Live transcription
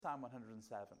Psalm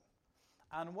 107.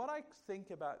 And what I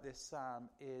think about this psalm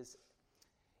is,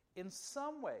 in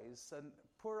some ways, and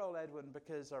poor old Edwin,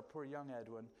 or poor young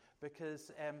Edwin,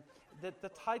 because the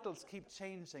titles keep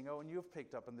changing. Oh, and you've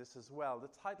picked up on this as well. The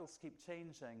titles keep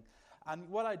changing. And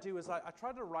what I do is I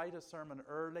try to write a sermon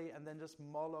early and then just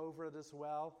mull over it as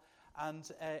well. And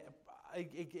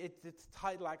its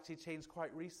title actually changed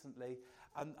quite recently,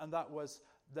 and that was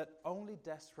that only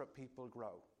desperate people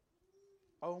grow.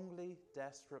 Only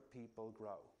desperate people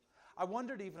grow. I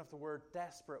wondered even if the word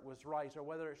desperate was right or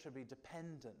whether it should be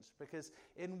dependent, because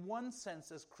in one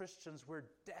sense as Christians we're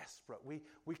desperate.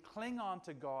 We cling on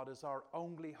to God as our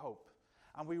only hope,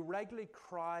 and we regularly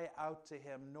cry out to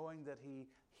Him knowing that He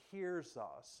hears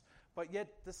us. But yet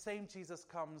the same Jesus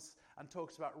comes and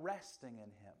talks about resting in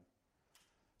Him.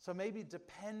 So maybe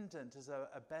dependent is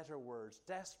a better word.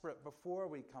 Desperate before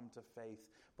we come to faith,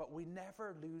 but we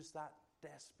never lose that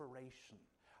desperation,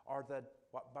 or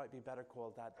what might be better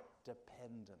called that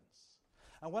dependence.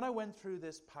 And when I went through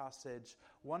this passage,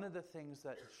 one of the things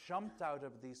that jumped out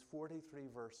of these 43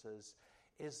 verses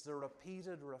is the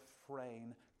repeated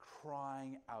refrain,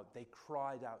 crying out. They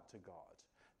cried out to God.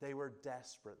 They were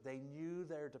desperate. They knew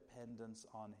their dependence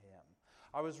on Him.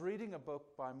 I was reading a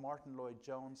book by Martin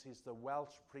Lloyd-Jones. He's the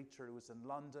Welsh preacher who was in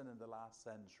London in the last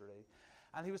century.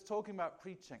 And he was talking about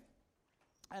preaching.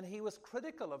 And he was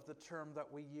critical of the term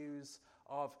that we use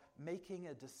of making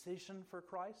a decision for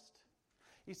Christ.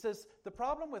 He says the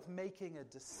problem with making a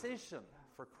decision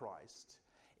for Christ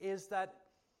is that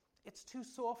it's too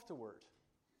soft a word.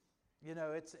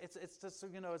 It's just,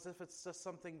 as if it's just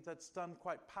something that's done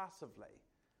quite passively.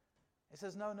 He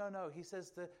says, no. He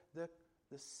says the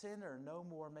sinner no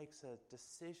more makes a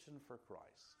decision for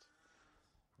Christ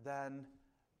than,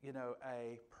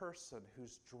 a person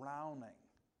who's drowning.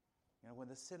 When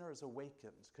the sinner is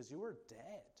awakened, because you are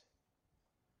dead.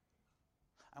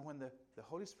 And when the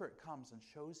Holy Spirit comes and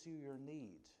shows you your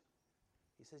need,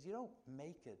 He says, you don't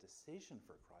make a decision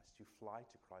for Christ. You fly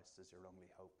to Christ as your only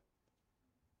hope.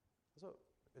 That's what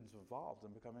is involved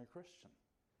in becoming a Christian.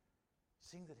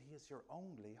 Seeing that He is your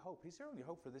only hope. He's your only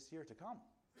hope for this year to come.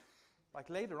 Like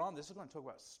later on, this is going to talk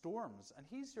about storms, and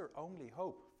He's your only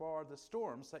hope for the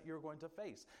storms that you're going to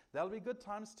face. There'll be good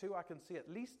times too. I can see at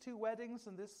least 2 weddings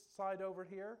on this side over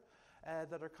here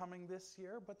that are coming this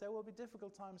year, but there will be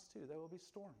difficult times too. There will be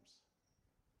storms.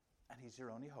 And He's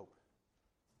your only hope.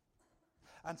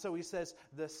 And so he says,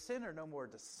 the sinner no more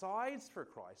decides for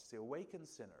Christ, the awakened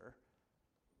sinner,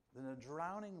 than a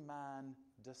drowning man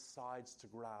decides to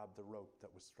grab the rope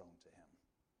that was thrown to him.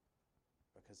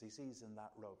 Because he sees in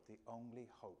that rope the only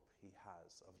hope he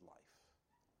has of life.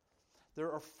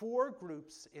 There are 4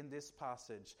 groups in this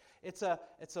passage. It's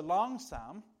a long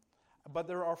psalm, but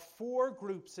there are 4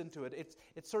 groups into it.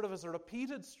 It's sort of as a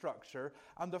repeated structure,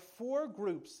 and the 4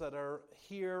 groups that are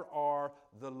here are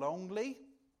the lonely,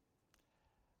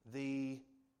 the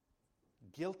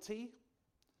guilty,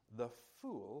 the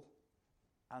fool,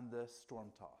 and the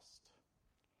storm-tossed.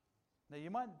 Now, you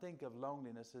might think of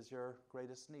loneliness as your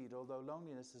greatest need, although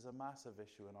loneliness is a massive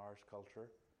issue in Irish culture.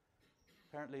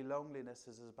 Apparently, loneliness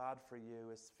is as bad for you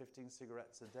as 15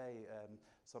 cigarettes a day,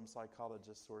 some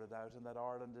psychologists sorted out, and that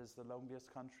Ireland is the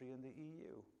loneliest country in the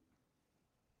EU.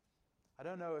 I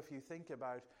don't know if you think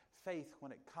about faith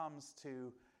when it comes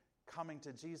to coming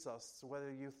to Jesus,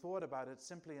 whether you thought about it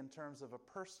simply in terms of a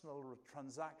personal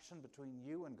transaction between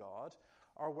you and God,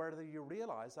 or whether you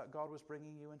realize that God was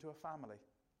bringing you into a family.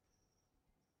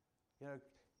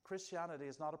 Christianity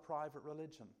is not a private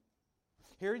religion.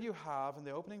 Here you have, in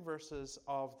the opening verses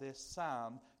of this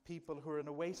psalm, people who are in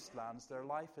the wastelands. Their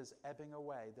life is ebbing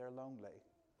away. They're lonely.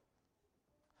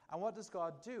 And what does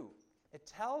God do? It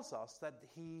tells us that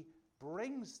He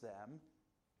brings them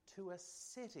to a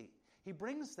city. He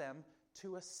brings them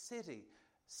to a city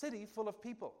full of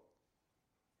people.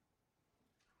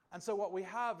 And so what we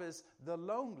have is the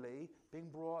lonely being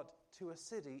brought to a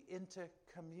city, into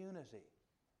community.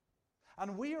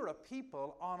 And we are a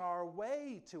people on our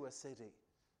way to a city,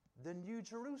 the New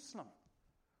Jerusalem,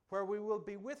 where we will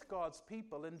be with God's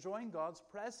people, enjoying God's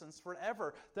presence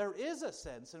forever. There is a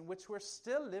sense in which we're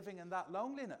still living in that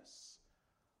loneliness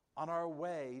on our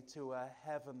way to a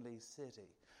heavenly city.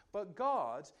 But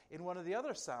God, in one of the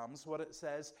other Psalms, what it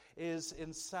says is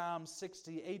in Psalm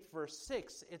 68, verse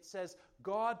 6, it says,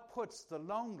 God puts the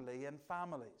lonely in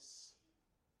families.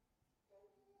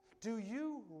 Do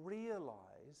you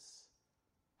realize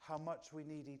how much we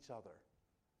need each other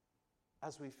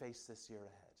as we face this year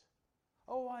ahead?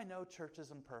 Oh, I know church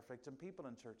is imperfect and people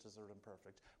in churches are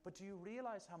imperfect, but do you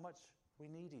realize how much we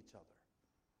need each other?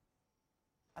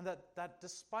 And that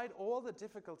despite all the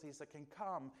difficulties that can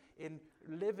come in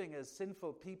living as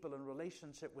sinful people in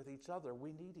relationship with each other,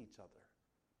 we need each other.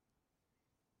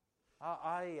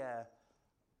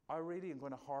 I really am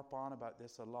going to harp on about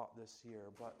this a lot this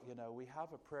year, but, we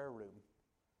have a prayer room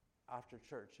after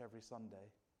church every Sunday.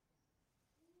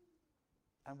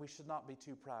 And we should not be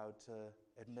too proud to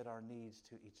admit our needs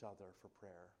to each other for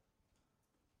prayer.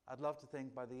 I'd love to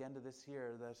think by the end of this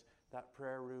year that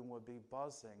prayer room would be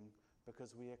buzzing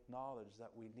because we acknowledge that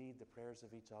we need the prayers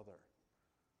of each other.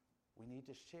 We need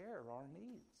to share our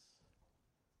needs.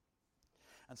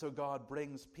 And so God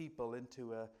brings people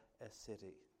into a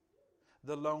city.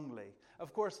 The lonely.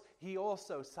 Of course, he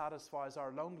also satisfies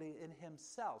our lonely in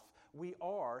himself. We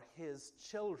are his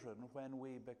children when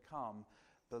we become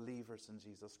believers in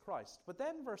Jesus Christ. But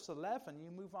then verse 11,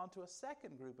 you move on to a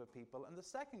second group of people, and the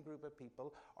second group of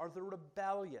people are the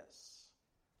rebellious.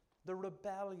 The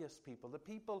rebellious people, the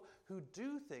people who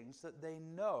do things that they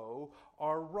know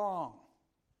are wrong.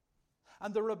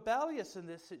 And the rebellious in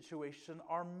this situation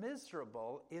are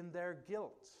miserable in their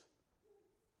guilt.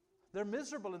 They're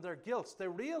miserable in their guilt. They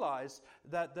realize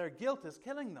that their guilt is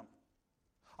killing them.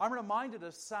 I'm reminded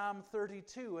of Psalm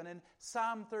 32, and in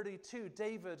Psalm 32,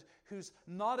 David, who's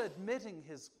not admitting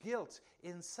his guilt,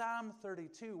 in Psalm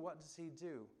 32, what does he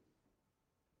do?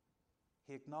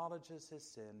 He acknowledges his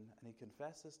sin, and he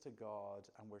confesses to God,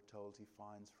 and we're told he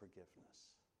finds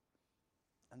forgiveness.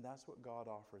 And that's what God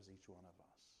offers each one of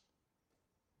us.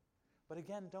 But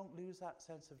again, don't lose that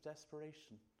sense of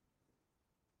desperation.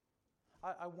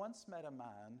 I once met a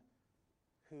man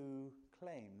who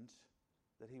claimed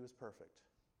that he was perfect.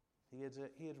 He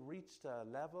had reached a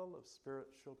level of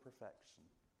spiritual perfection.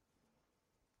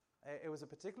 It was a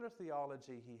particular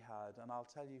theology he had, and I'll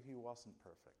tell you he wasn't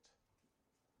perfect.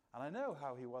 And I know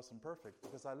how he wasn't perfect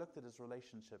because I looked at his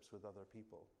relationships with other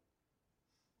people.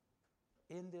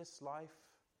 In this life,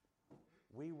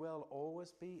 we will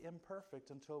always be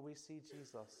imperfect until we see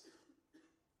Jesus.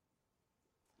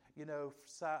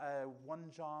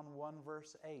 1 John 1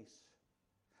 verse 8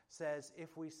 says,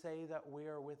 if we say that we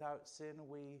are without sin,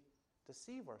 we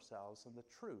deceive ourselves, and the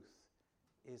truth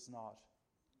is not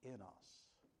in us.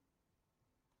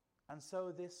 And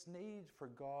so this need for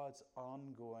God's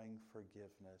ongoing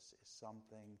forgiveness is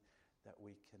something that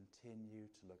we continue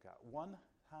to look at. One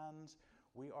hand,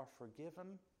 we are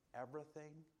forgiven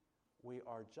everything. We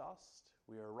are just,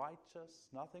 we are righteous,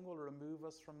 nothing will remove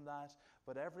us from that,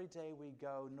 but every day we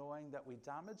go knowing that we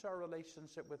damage our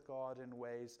relationship with God in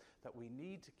ways that we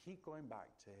need to keep going back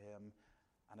to him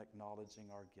and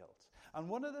acknowledging our guilt. And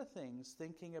one of the things,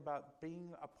 thinking about being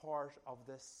a part of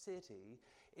this city,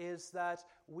 is that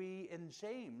we in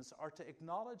James are to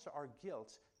acknowledge our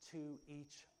guilt to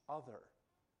each other.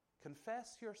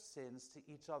 Confess your sins to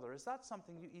each other. Is that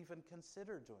something you even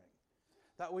consider doing?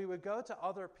 That we would go to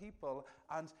other people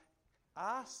and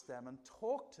ask them and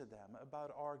talk to them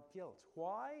about our guilt.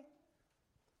 Why?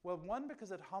 Well, one,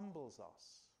 because it humbles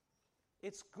us.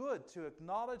 It's good to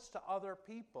acknowledge to other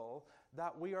people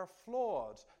that we are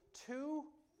flawed. Two,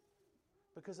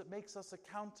 because it makes us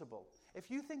accountable.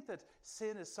 If you think that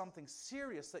sin is something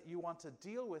serious that you want to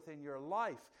deal with in your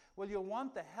life, well, you'll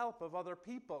want the help of other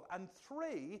people. And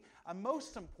three, and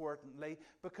most importantly,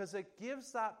 because it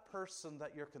gives that person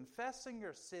that you're confessing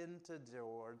your sin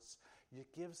towards, it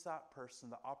gives that person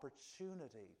the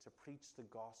opportunity to preach the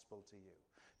gospel to you,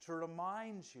 to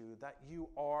remind you that you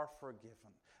are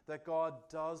forgiven, that God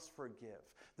does forgive,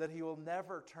 that he will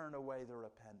never turn away the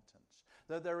repentant,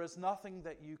 that there is nothing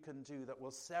that you can do that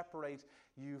will separate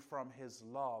you from his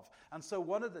love. And so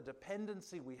one of the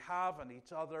dependency we have on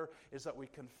each other is that we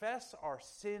confess our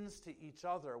sins to each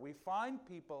other. We find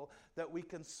people that we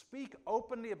can speak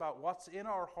openly about what's in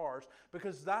our heart,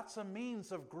 because that's a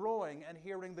means of growing and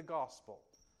hearing the gospel.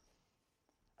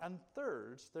 And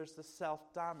third, there's the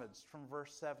self-damage from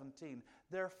verse 17.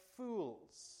 They're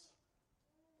fools.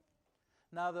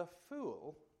 Now, the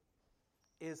fool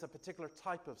is a particular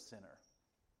type of sinner.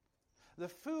 The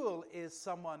fool is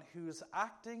someone who's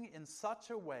acting in such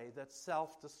a way that's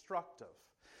self-destructive.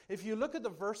 If you look at the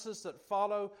verses that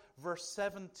follow verse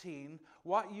 17,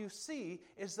 what you see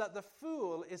is that the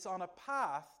fool is on a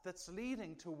path that's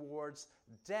leading towards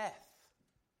death.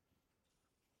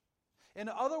 In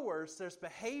other words, there's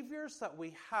behaviors that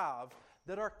we have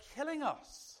that are killing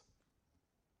us.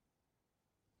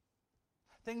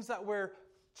 Things that we're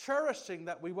cherishing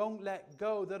that we won't let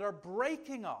go, that are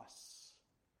breaking us.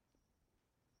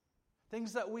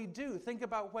 Things that we do. Think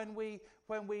about when we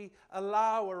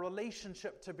allow a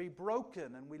relationship to be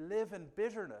broken and we live in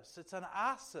bitterness. It's an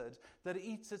acid that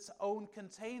eats its own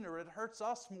container. It hurts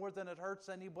us more than it hurts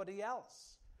anybody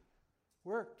else.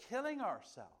 We're killing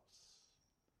ourselves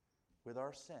with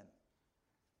our sin.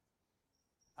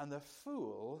 And the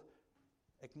fool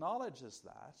acknowledges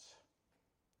that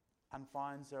and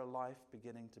finds their life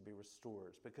beginning to be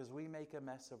restored, because we make a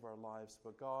mess of our lives,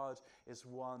 but God is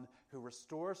one who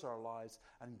restores our lives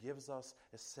and gives us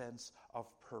a sense of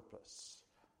purpose.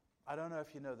 I don't know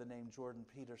if you know the name Jordan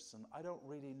Peterson. I don't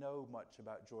really know much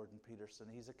about Jordan Peterson.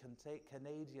 He's a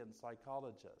Canadian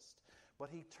psychologist, but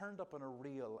he turned up on a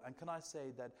reel. And can I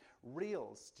say that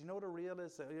reels, do you know what a reel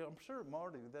is? I'm sure,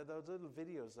 Marty, they're those little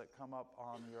videos that come up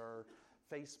on your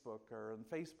Facebook, or on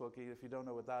Facebook, if you don't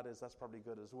know what that is, that's probably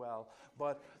good as well.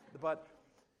 But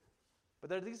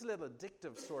there are these little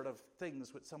addictive sort of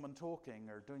things with someone talking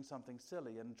or doing something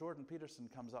silly, and Jordan Peterson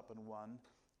comes up in one,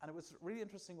 and it was really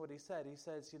interesting what he said. He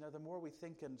says, the more we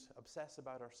think and obsess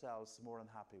about ourselves, the more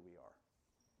unhappy we are.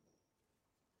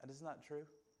 And isn't that true?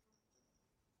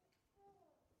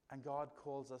 And God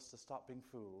calls us to stop being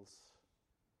fools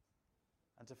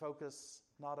and to focus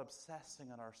not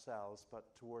obsessing on ourselves, but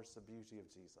towards the beauty of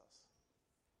Jesus.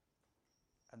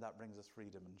 And that brings us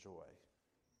freedom and joy.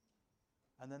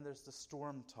 And then there's the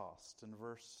storm tossed in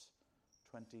verse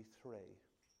 23.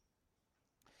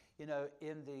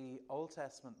 In the Old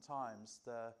Testament times,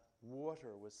 the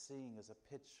water was seen as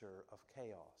a picture of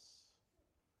chaos.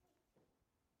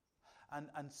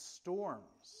 And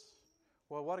storms,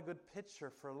 well, what a good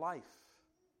picture for life.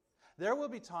 There will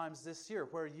be times this year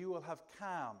where you will have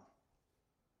calm.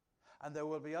 And there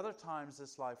will be other times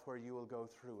this life where you will go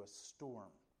through a storm.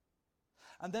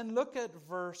 And then look at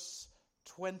verse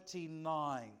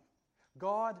 29.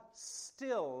 God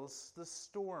stills the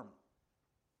storm.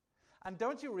 And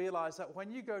don't you realize that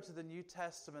when you go to the New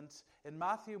Testament in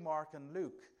Matthew, Mark, and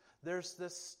Luke, there's the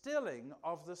stilling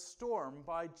of the storm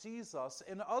by Jesus.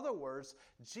 In other words,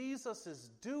 Jesus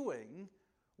is doing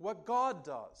what God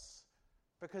does,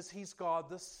 because he's God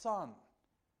the Son.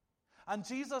 And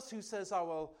Jesus, who says, I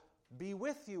will be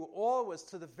with you always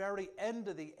to the very end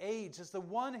of the age, is the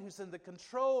one who's in the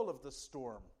control of the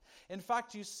storm. In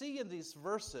fact, you see in these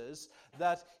verses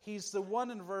that he's the one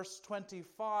in verse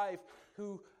 25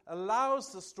 who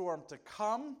allows the storm to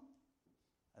come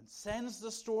and sends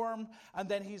the storm, and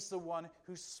then he's the one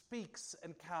who speaks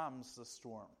and calms the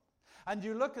storm. And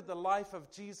you look at the life of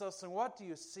Jesus, and what do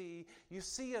you see? You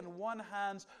see in one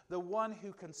hand the one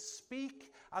who can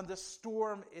speak and the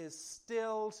storm is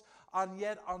stilled, and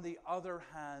yet on the other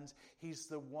hand, he's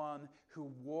the one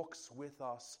who walks with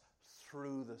us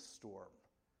through the storm.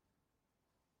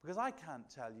 Because I can't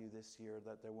tell you this year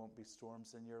that there won't be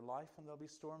storms in your life, and there'll be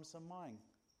storms in mine.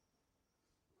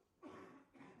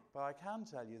 But I can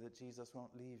tell you that Jesus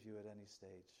won't leave you at any stage.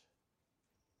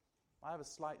 I have a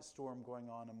slight storm going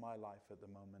on in my life at the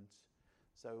moment.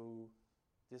 So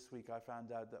this week I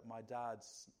found out that my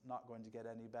dad's not going to get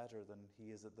any better than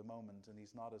he is at the moment, and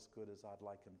he's not as good as I'd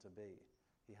like him to be.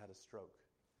 He had a stroke.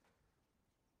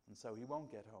 And so he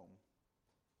won't get home.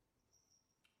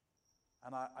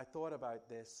 And I thought about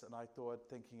this, and I thought,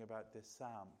 thinking about this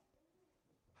psalm,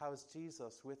 how is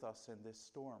Jesus with us in this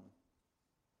storm?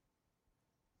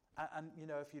 And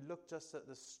if you look just at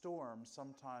the storm,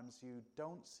 sometimes you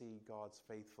don't see God's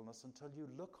faithfulness until you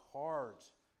look hard.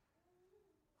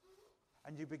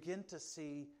 And you begin to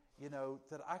see,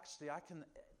 that actually I can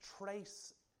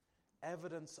trace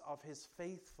evidence of his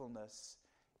faithfulness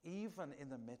even in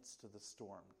the midst of the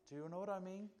storm. Do you know what I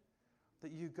mean?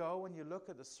 That you go and you look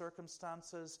at the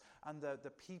circumstances and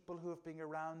the people who have been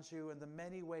around you and the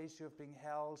many ways you have been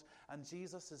held, and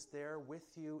Jesus is there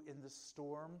with you in the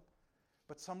storm.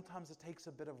 But sometimes it takes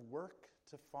a bit of work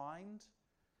to find,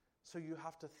 so you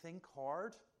have to think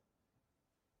hard.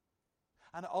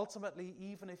 And ultimately,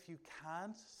 even if you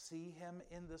can't see him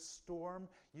in the storm,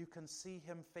 you can see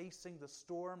him facing the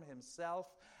storm himself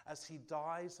as he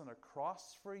dies on a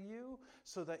cross for you,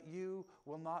 so that you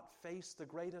will not face the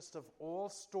greatest of all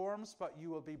storms, but you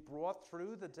will be brought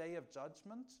through the day of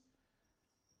judgment.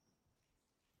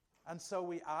 And so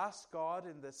we ask God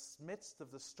in this midst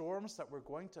of the storms that we're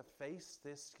going to face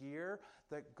this year,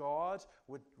 that God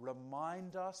would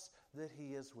remind us that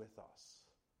he is with us.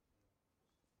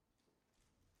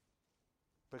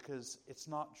 Because it's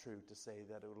not true to say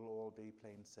that it will all be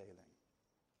plain sailing.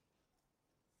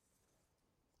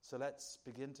 So let's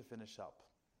begin to finish up.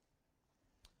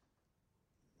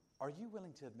 Are you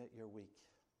willing to admit you're weak?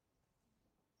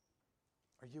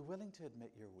 Are you willing to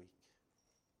admit you're weak?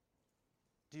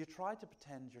 Do you try to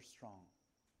pretend you're strong?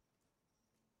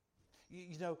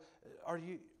 Are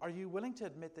you willing to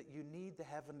admit that you need the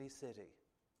heavenly city,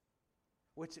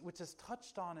 which is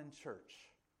touched on in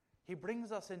church? He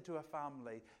brings us into a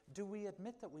family. Do we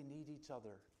admit that we need each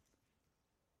other?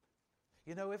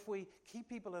 You know, if we keep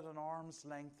people at an arm's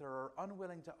length or are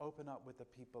unwilling to open up with the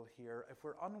people here, if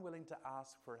we're unwilling to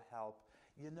ask for help,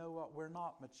 you know what? We're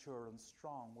not mature and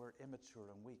strong. We're immature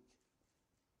and weak.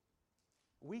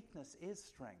 Weakness is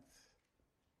strength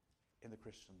in the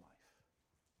Christian life.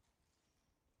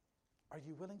 Are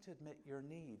you willing to admit your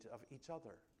need of each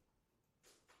other?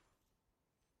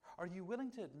 Are you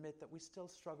willing to admit that we still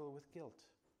struggle with guilt?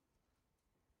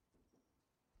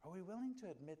 Are we willing to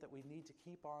admit that we need to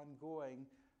keep on going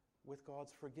with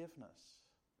God's forgiveness,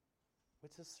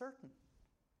 which is certain?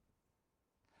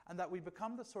 And that we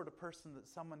become the sort of person that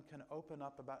someone can open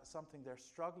up about something they're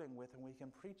struggling with and we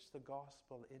can preach the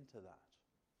gospel into that?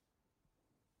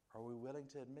 Are we willing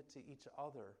to admit to each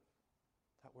other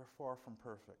that we're far from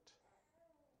perfect?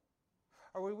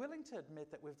 Are we willing to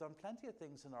admit that we've done plenty of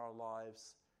things in our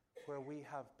lives where we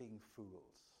have been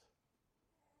fools?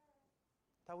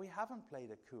 That we haven't played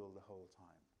it cool the whole time?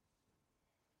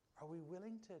 Are we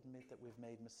willing to admit that we've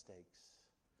made mistakes?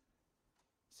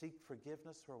 Seek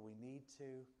forgiveness where we need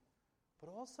to, but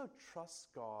also trust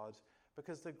God,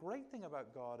 because the great thing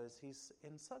about God is He's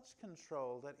in such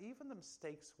control that even the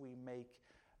mistakes we make,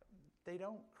 they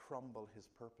don't crumble His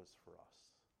purpose for us.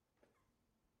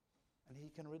 And He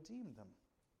can redeem them.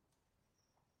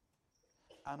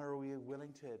 And are we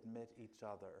willing to admit each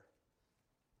other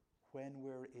when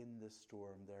we're in the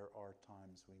storm, there are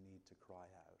times we need to cry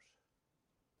out?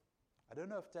 I don't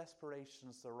know if desperation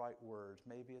is the right word.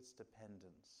 Maybe it's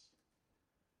dependence.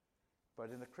 But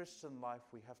in the Christian life,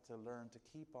 we have to learn to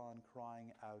keep on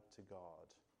crying out to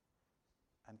God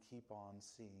and keep on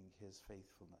seeing His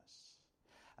faithfulness.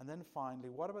 And then finally,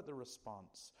 what about the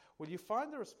response? Well, you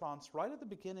find the response right at the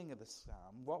beginning of the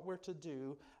psalm, what we're to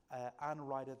do, and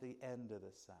right at the end of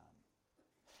the psalm.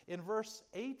 In verse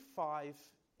 8,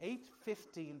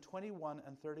 15, 21,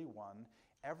 and 31,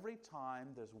 every time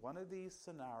there's one of these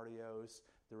scenarios,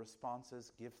 the response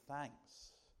is, give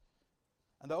thanks.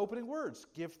 And the opening words,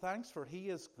 give thanks, for He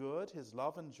is good, His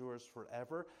love endures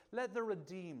forever. Let the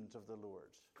redeemed of the Lord.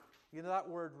 You know, that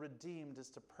word redeemed is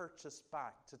to purchase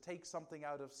back, to take something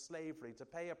out of slavery, to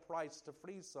pay a price to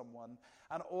free someone.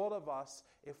 And all of us,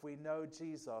 if we know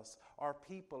Jesus, are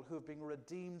people who've been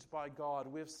redeemed by God.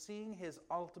 We've seen His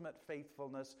ultimate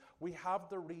faithfulness. We have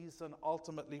the reason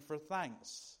ultimately for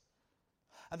thanks.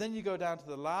 And then you go down to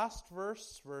the last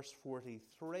verse, verse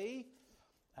 43,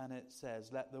 and it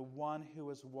says, let the one who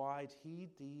is wise heed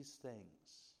these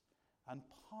things and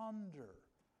ponder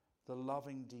the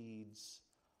loving deeds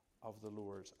of the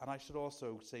Lord. And I should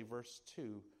also say verse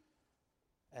 3,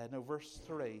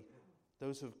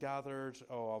 those who've gathered,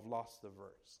 I've lost the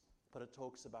verse, but it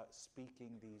talks about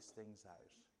speaking these things out.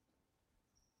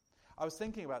 I was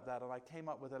thinking about that and I came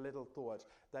up with a little thought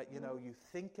that, you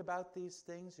think about these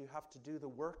things, you have to do the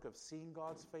work of seeing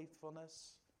God's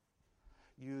faithfulness.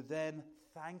 You then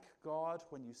thank God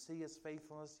when you see His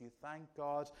faithfulness, you thank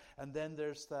God. And then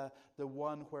there's the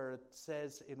one where it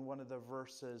says in one of the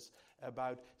verses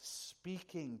about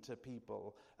speaking to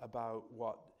people about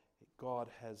what God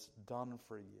has done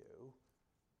for you.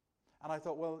 And I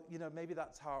thought, well, maybe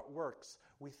that's how it works.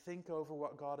 We think over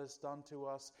what God has done to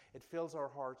us. It fills our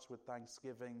hearts with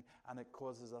thanksgiving, and it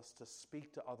causes us to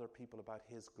speak to other people about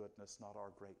His goodness, not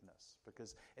our greatness.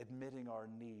 Because admitting our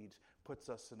need puts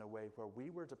us in a way where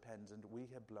we were dependent, we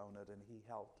had blown it, and He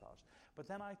helped us. But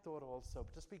then I thought also,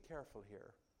 just be careful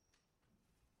here.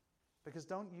 Because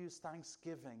don't use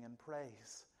thanksgiving and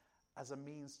praise as a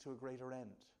means to a greater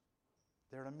end.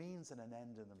 They're a means and an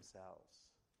end in themselves.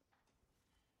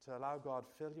 To allow God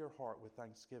fill your heart with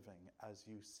thanksgiving as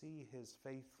you see His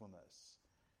faithfulness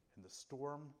in the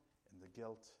storm, in the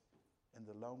guilt, in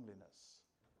the loneliness,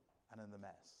 and in the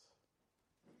mess.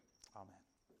 Amen.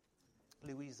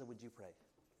 Louisa, would you pray?